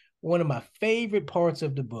 One of my favorite parts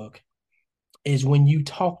of the book is when you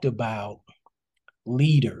talked about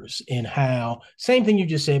leaders and how same thing you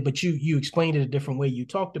just said, but you explained it a different way. You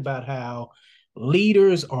talked about how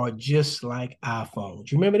leaders are just like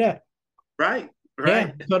iPhones. You remember that? Right. Yeah,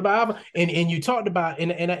 Right. you talked about and you talked about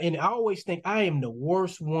and I always think I am the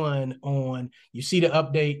worst one on. You see the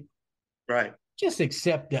update, Right. just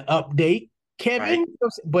accept the update, Right. Kevin.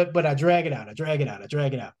 But I drag it out, I drag it out, I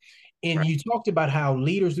drag it out. And Right. you talked about how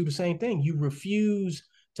leaders do the same thing. You refuse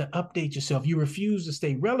to update yourself. You refuse to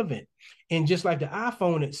stay relevant. And just like the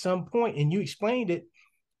iPhone, at some point, and you explained it,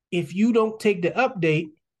 if you don't take the update,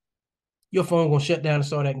 your phone gonna shut down and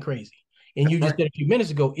start acting crazy. And That's you just right. said a few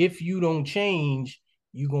minutes ago, if you don't change,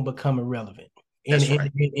 you're gonna become irrelevant. And That's and,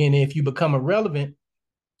 right. and if you become irrelevant,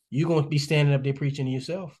 you're gonna be standing up there preaching to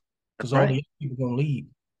yourself That's because all the right. young people gonna leave.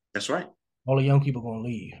 That's right. All the young people gonna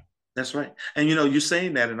leave. That's right. And you're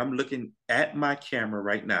saying that, and I'm looking at my camera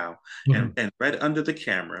right now, Mhm. and right under the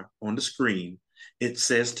camera on the screen, it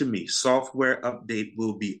says to me, software update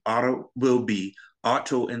will be auto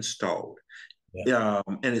installed. Yeah,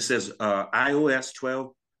 And it says iOS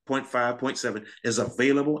 12.5.7 is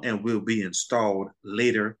available and will be installed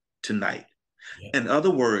later tonight. yeah. In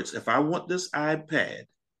other words, if I want this iPad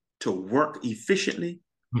to work efficiently,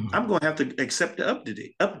 Mhm. I'm going to have to accept the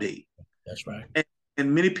update. That's right. And,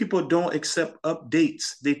 and many people don't accept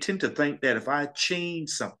updates. They tend to think that if I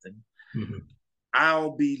change something, Mhm.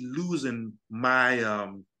 I'll be losing my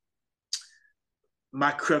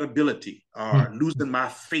credibility or Mhm. losing my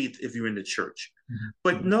faith if you're in the church. Mhm.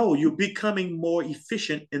 But Mhm. no, you're becoming more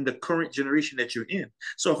efficient in the current generation that you're in.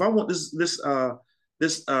 So if I want this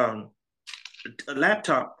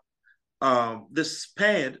laptop, this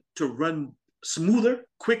pad to run smoother,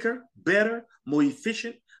 quicker, better, more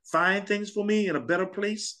efficient, find things for me in a better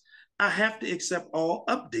place, I have to accept all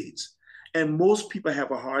updates. And most people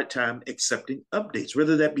have a hard time accepting updates,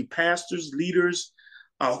 whether that be pastors, leaders,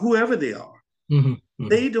 whoever they are. Mhm. Mhm.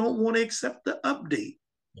 They don't want to accept the update.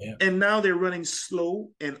 Yeah, And now they're running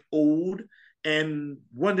slow and old and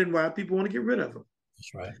wondering why people want to get rid of them.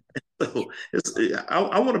 that's right. So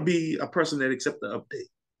I want to be a person that accepts the update.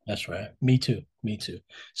 That's right. Me too. Me too.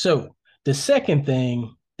 So the second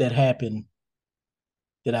thing that happened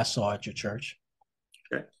that I saw at your church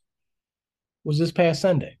Okay. was this past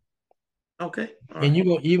Sunday. Okay. All And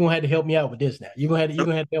right. you're gonna have to help me out with this now. You're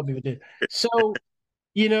gonna have to help me with this. So,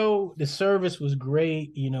 the service was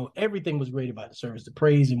great. Everything was great about the service. The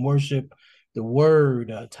praise and worship, the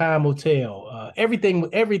word, time will tell.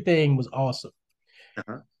 Everything was awesome.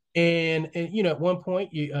 Uh-huh. And at one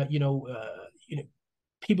point,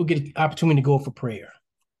 people get an opportunity to go for prayer.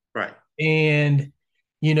 Right. And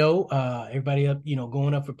everybody up,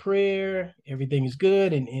 going up for prayer, everything is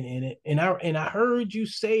good. And I heard you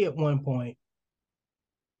say at one point,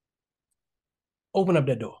 open up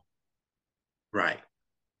that door. Right.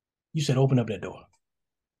 You said, open up that door.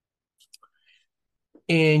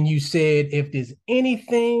 And you said, if there's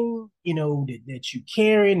anything, that you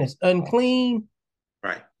carry that's unclean,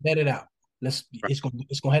 Right. let it out. Right. It's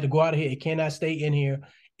gonna have to go out of here. It cannot stay in here.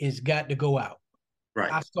 It's got to go out.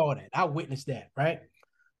 Right. I saw that. I witnessed that, right?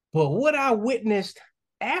 But what I witnessed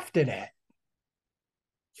after that,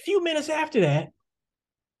 a few minutes after that,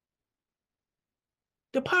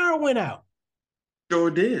 the power went out. Sure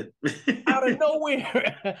did. Out of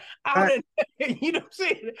nowhere. out Right. of you know what I'm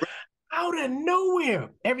saying? Out of nowhere.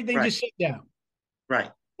 Everything Right. just shut down. Right.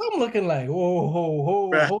 I'm looking like, whoa,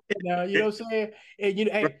 Right. hold it now. You know what I'm saying? And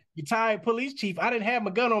Right. hey, retired police chief. I didn't have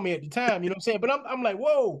my gun on me at the time, you know what I'm saying? But I'm like,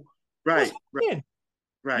 whoa, what's Right. Right. happening? Me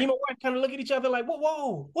Right. and my wife kind of look at each other like,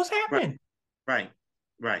 whoa, what's Right. happening? Right.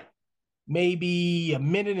 Right. Maybe a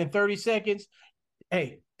minute and 30 seconds.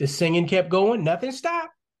 Hey, the singing kept going, nothing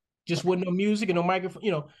stopped. Just wasn't no music and no microphone,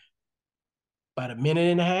 about a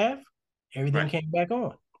minute and a half, everything Right. came back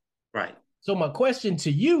on. Right. So my question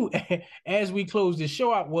to you as we close this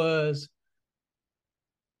show out was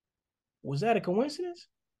that a coincidence?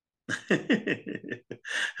 So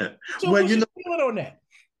Well, what's your feeling on that?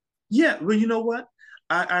 yeah, well, you know what?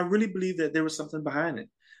 I really believe that there was something behind it.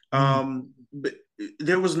 Mm. But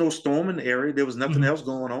there was no storm in the area. There was nothing Mhm. else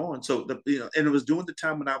going on. So and it was during the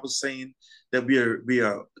time when I was saying that we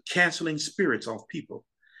are canceling spirits off people.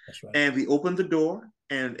 That's right. And we opened the door,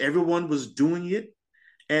 and everyone was doing it,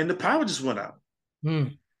 and the power just went out.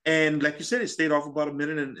 Mm. And like you said, it stayed off about a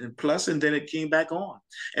minute and plus, and then it came back on.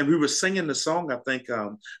 And we were singing the song, I think,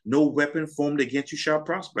 "No weapon formed against you shall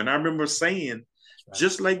prosper." And I remember saying, That's right.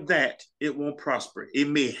 just like that, it won't prosper. It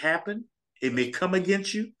may happen, it may come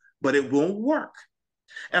against you, but it won't work.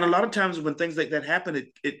 And a lot of times when things like that happen,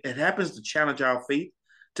 it happens to challenge our faith,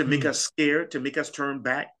 to make Mm. us scared, to make us turn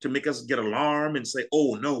back, to make us get alarmed and say,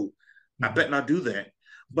 "Oh no, I Mhm. better not do that."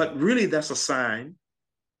 But really, that's a sign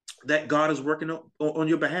that God is working on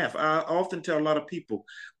your behalf. I often tell a lot of people,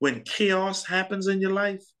 when chaos happens in your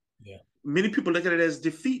life, Yeah. many people look at it as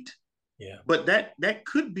defeat, Yeah. but that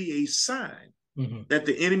could be a sign Mhm. that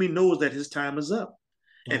the enemy knows that his time is up,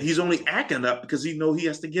 and Mm. he's only acting up because he knows he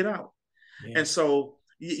has to get out. Yeah. And so,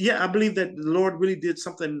 yeah, I believe that the Lord really did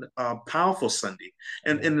something powerful Sunday.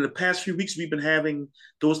 And, Yeah. and in the past few weeks, we've been having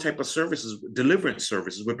those type of services, deliverance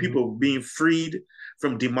services, where Mhm. people are being freed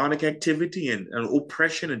from demonic activity and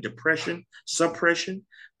oppression and depression, suppression.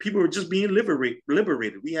 People are just being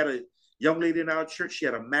liberated. We had a young lady in our church. She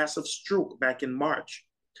had a massive stroke back in March,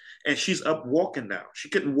 and she's up walking now. She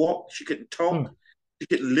couldn't walk. She couldn't talk. Mm. She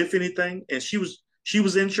couldn't lift anything. And she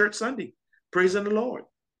was in church Sunday, praising the Lord.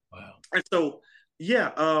 Wow. And so,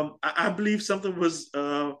 yeah, I believe something was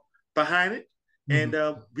behind it, and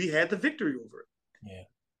Mhm. we had the victory over it. Yeah.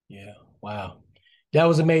 Yeah. Wow. That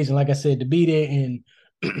was amazing. Like I said, to be there and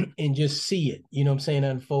and just see it, you know what I'm saying,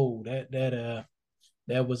 unfold. That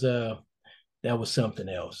was that was something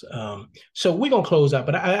else. So we're gonna close out,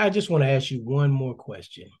 but I just want to ask you one more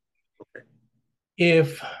question. Okay.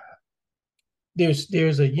 If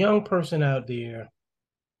there's a young person out there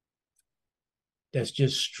that's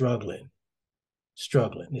just struggling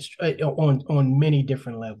on many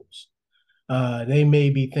different levels. They may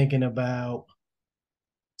be thinking about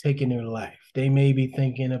taking their life. They may be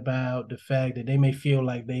thinking about the fact that they may feel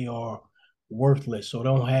like they are worthless or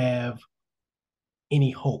don't have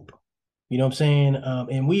any hope. You know what I'm saying?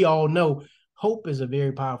 And we all know hope is a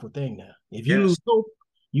very powerful thing now. If you lose Yes. hope,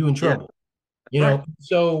 you in Yeah. trouble. Right.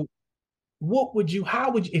 So how would you,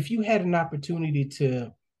 if you had an opportunity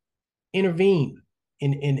to intervene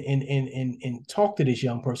and talk to this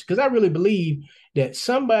young person? Because I really believe that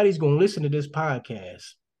somebody's going to listen to this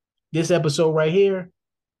podcast, this episode right here,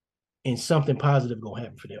 and something positive going to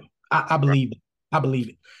happen for them. I Right. believe it. I believe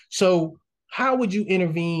it. So how would you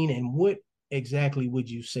intervene, and what exactly would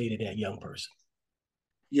you say to that young person?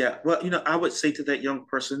 Yeah. Well, I would say to that young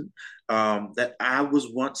person that I was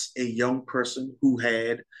once a young person who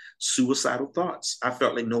had suicidal thoughts. I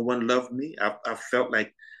felt like no one loved me. I felt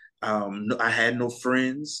like I had no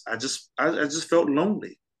friends. I just felt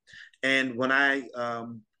lonely. And when I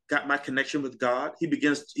got my connection with God, He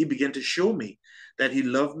began to show me that He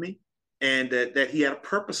loved me and that He had a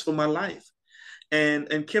purpose for my life.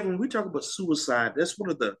 And Kevin, when we talk about suicide, that's one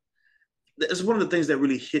of the things that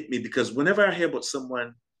really hit me, because whenever I hear about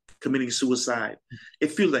someone committing suicide,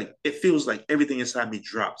 it feels like everything inside me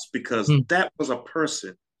drops, because Mm-hmm. that was a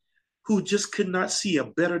person who just could not see a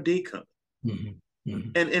better day coming.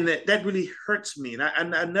 Mm-hmm. And that really hurts me, and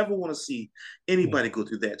I never want to see Yeah. anybody go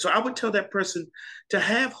through that. So I would tell that person to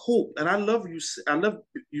have hope. And I love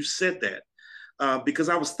you said that, because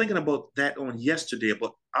I was thinking about that on yesterday,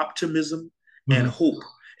 about optimism and Mm-hmm. hope.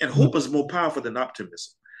 And hope is more powerful than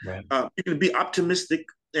optimism. Right. You can be optimistic,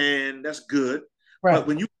 and that's good, Right. but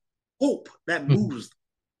when you hope, that Mm-hmm. moves.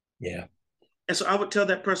 Yeah. And so I would tell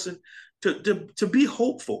that person to be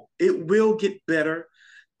hopeful. It will get better.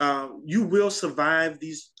 You will survive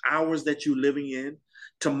these hours that you're living in.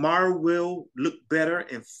 Tomorrow will look better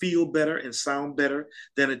and feel better and sound better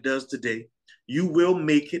than it does today. You will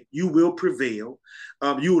make it. You will prevail.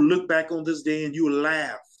 You will look back on this day and you will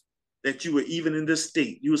laugh that you were even in this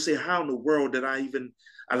state. You will say, how in the world did I even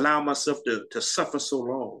allow myself to suffer so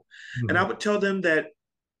long? Mm-hmm. And I would tell them that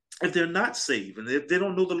if they're not saved and if they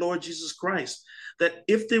don't know the Lord Jesus Christ, that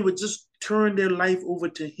if they would just turn their life over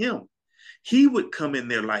to him, he would come in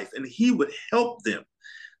their life and he would help them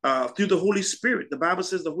through the Holy Spirit. The Bible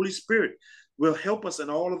says the Holy Spirit will help us in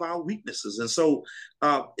all of our weaknesses. And so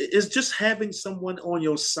it's just having someone on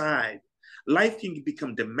your side. Life can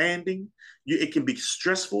become demanding. It can be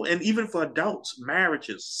stressful. And even for adults,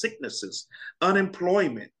 marriages, sicknesses,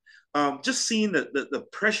 unemployment, just seeing the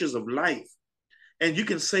pressures of life. And you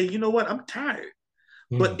can say, you know what, I'm tired.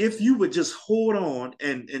 Mm. But if you would just hold on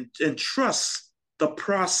and trust the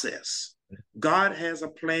process, God has a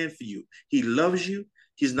plan for you. He loves you.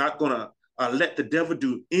 He's not going to let the devil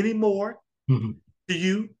do any more to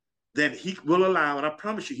you than he will allow. And I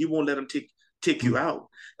promise you, he won't let him take you out.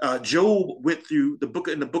 Job went through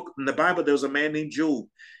in the Bible, there was a man named Job.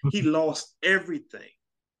 He lost everything.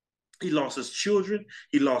 He lost his children.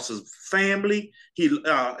 He lost his family. He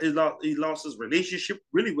lost his relationship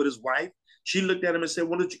really with his wife. She looked at him and said,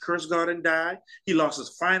 why don't you curse God and die? He lost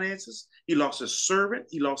his finances. He lost his servant.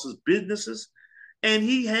 He lost his businesses. And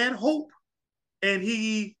he had hope. And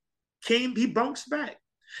he bounced back.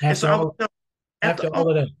 After all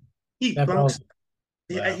of that. He bounced.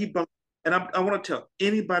 Wow. He bounced. And I want to tell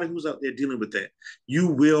anybody who's out there dealing with that, you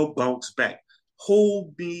will bounce back.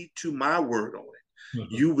 Hold me to my word on it.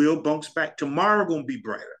 Mm-hmm. You will bounce back. Tomorrow going to be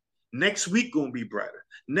brighter. Next week going to be brighter.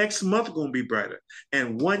 Next month going to be brighter.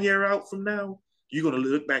 And 1 year out from now, you're going to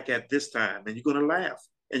look back at this time and you're going to laugh.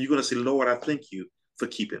 And you're going to say, Lord, I thank you for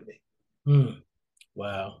keeping me.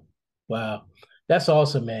 Wow. That's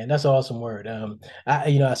awesome, man. That's an awesome word.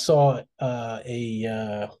 I saw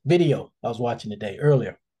a video I was watching today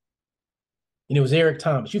earlier. And it was Eric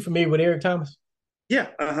Thomas. You familiar with Eric Thomas? Yeah.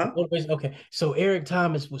 Okay. So Eric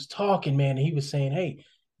Thomas was talking, man, and he was saying, hey,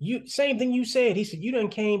 same thing you said. He said, you done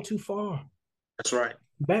came too far. That's right.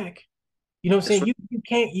 Back. You know what I'm saying?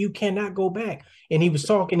 Right. You cannot go back. And he was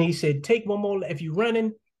talking, and he said, take one more. If you're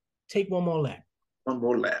running, take one more lap. One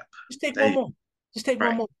more lap. Just take one more. Just take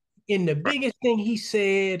one more. And the biggest thing he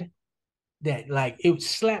said that, like, it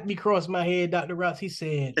slapped me across my head, Dr. Rouse, he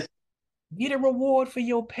said, get a reward for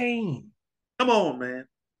your pain. Come on, man.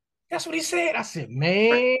 That's what he said. I said,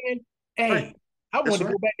 man, hey, I want to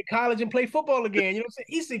go back to college and play football again. You know what I'm saying?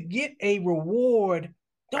 He said, get a reward.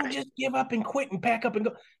 Don't just give up and quit and pack up and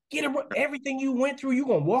go. Everything you went through, you're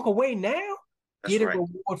going to walk away now? Get a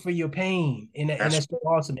reward for your pain. And that's so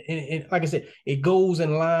awesome. And like I said, it goes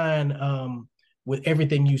in line with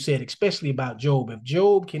everything you said, especially about Job. If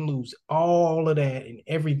Job can lose all of that and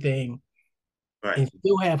everything and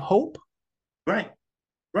still have hope,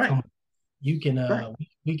 you can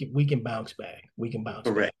we can bounce back. We can bounce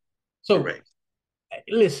back. So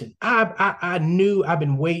listen, I knew I've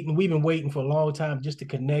been waiting. We've been waiting for a long time just to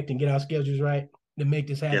connect and get our schedules right to make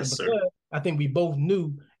this happen. Yes, because I think we both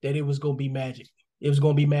knew that it was going to be magic. It was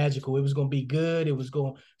going to be magical. It was going to be good. It was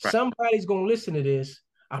going. Somebody's going to listen to this.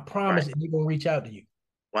 I promise they're going to reach out to you.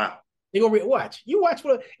 Wow. They're going to watch. You watch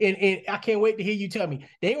for and I can't wait to hear you tell me.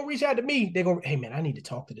 They ain't going to reach out to me. They're going to, hey, man, I need to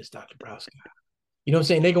talk to this Dr. Rouse guy. You know what I'm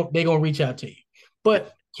saying? They're going to reach out to you.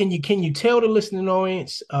 But can you tell the listening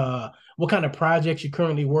audience what kind of projects you're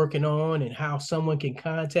currently working on and how someone can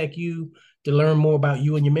contact you to learn more about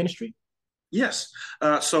you and your ministry? Yes.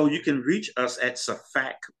 So you can reach us at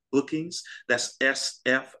SAFAC Bookings. That's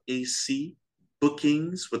SFAC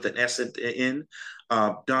Bookings with an S at the end,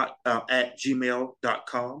 at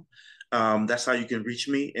gmail.com. That's how you can reach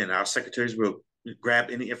me, and our secretaries will grab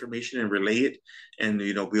any information and relay it, and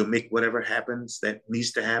we'll make whatever happens that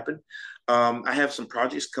needs to happen. I have some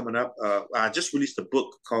projects coming up. I just released a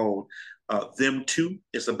book called Them Two.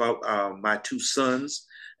 It's about my two sons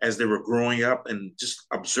as they were growing up and just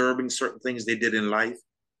observing certain things they did in life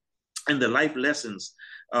and the life lessons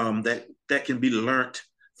that can be learned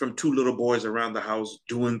from two little boys around the house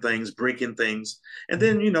doing things, breaking things, and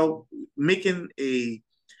then making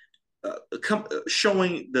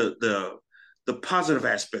showing the positive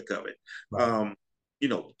aspect of it. Right.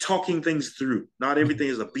 Talking things through. Not everything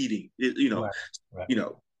is a beating.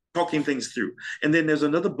 Talking things through. And then there's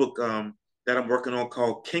another book that I'm working on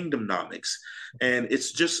called Kingdomnomics, and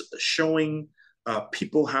it's just showing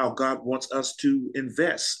people how God wants us to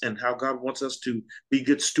invest and how God wants us to be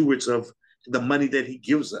good stewards of the money that He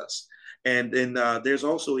gives us. And then there's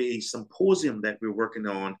also a symposium that we're working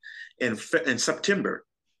on in September.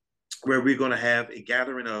 where we're going to have a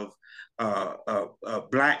gathering of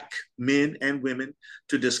Black men and women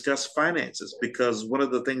to discuss finances. Because one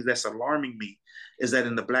of the things that's alarming me is that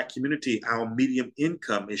in the Black community, our median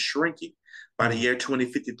income is shrinking. By the year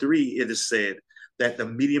 2053, it is said that the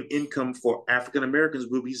median income for African Americans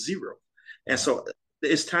will be zero. And so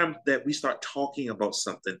it's time that we start talking about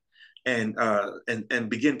something and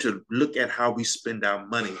begin to look at how we spend our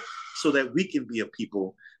money so that we can be a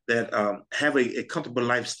people that have a comfortable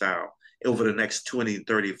lifestyle over the next 20,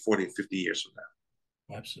 30, 40, 50 years from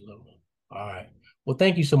now. Absolutely. All right. Well,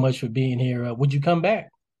 thank you so much for being here. Would you come back?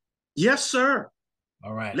 Yes, sir.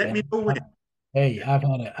 All right. Let me know when. Hey, I've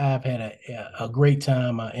had a great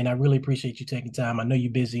time, and I really appreciate you taking time. I know you're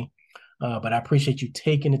busy, but I appreciate you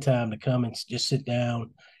taking the time to come and just sit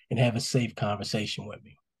down and have a safe conversation with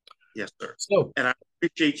me. Yes, sir. So, and I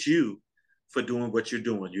appreciate you for doing what you're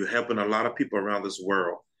doing. You're helping a lot of people around this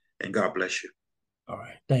world, and God bless you. All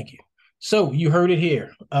right. Thank you. So you heard it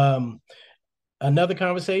here. Another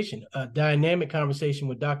conversation, a dynamic conversation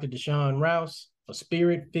with Dr. Deshawn Rouse for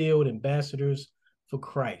Spirit-Filled Ambassadors for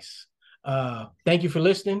Christ. Thank you for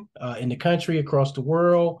listening in the country, across the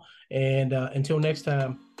world. And until next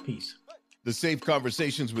time, peace. The Safe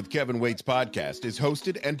Conversations with Kevin Waits podcast is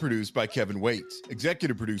hosted and produced by Kevin Waits.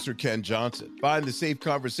 Executive producer Ken Johnson. Find the Safe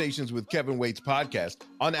Conversations with Kevin Waits podcast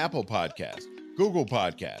on Apple Podcasts, Google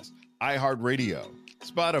Podcasts, iHeartRadio,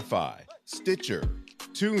 Spotify, Stitcher,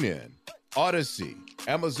 TuneIn, Odyssey,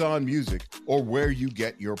 Amazon Music, or where you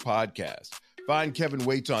get your podcasts. Find Kevin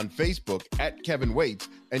Waits on Facebook at Kevin Waits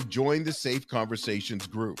and join the Safe Conversations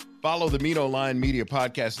group. Follow the Mean Line Media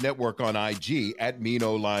Podcast Network on IG at Mean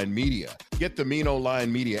Line Media. Get the Mean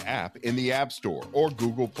Line Media app in the App Store or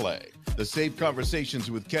Google Play. The Safe Conversations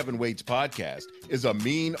with Kevin Waits podcast is a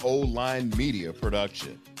Mean Line Media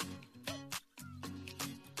production.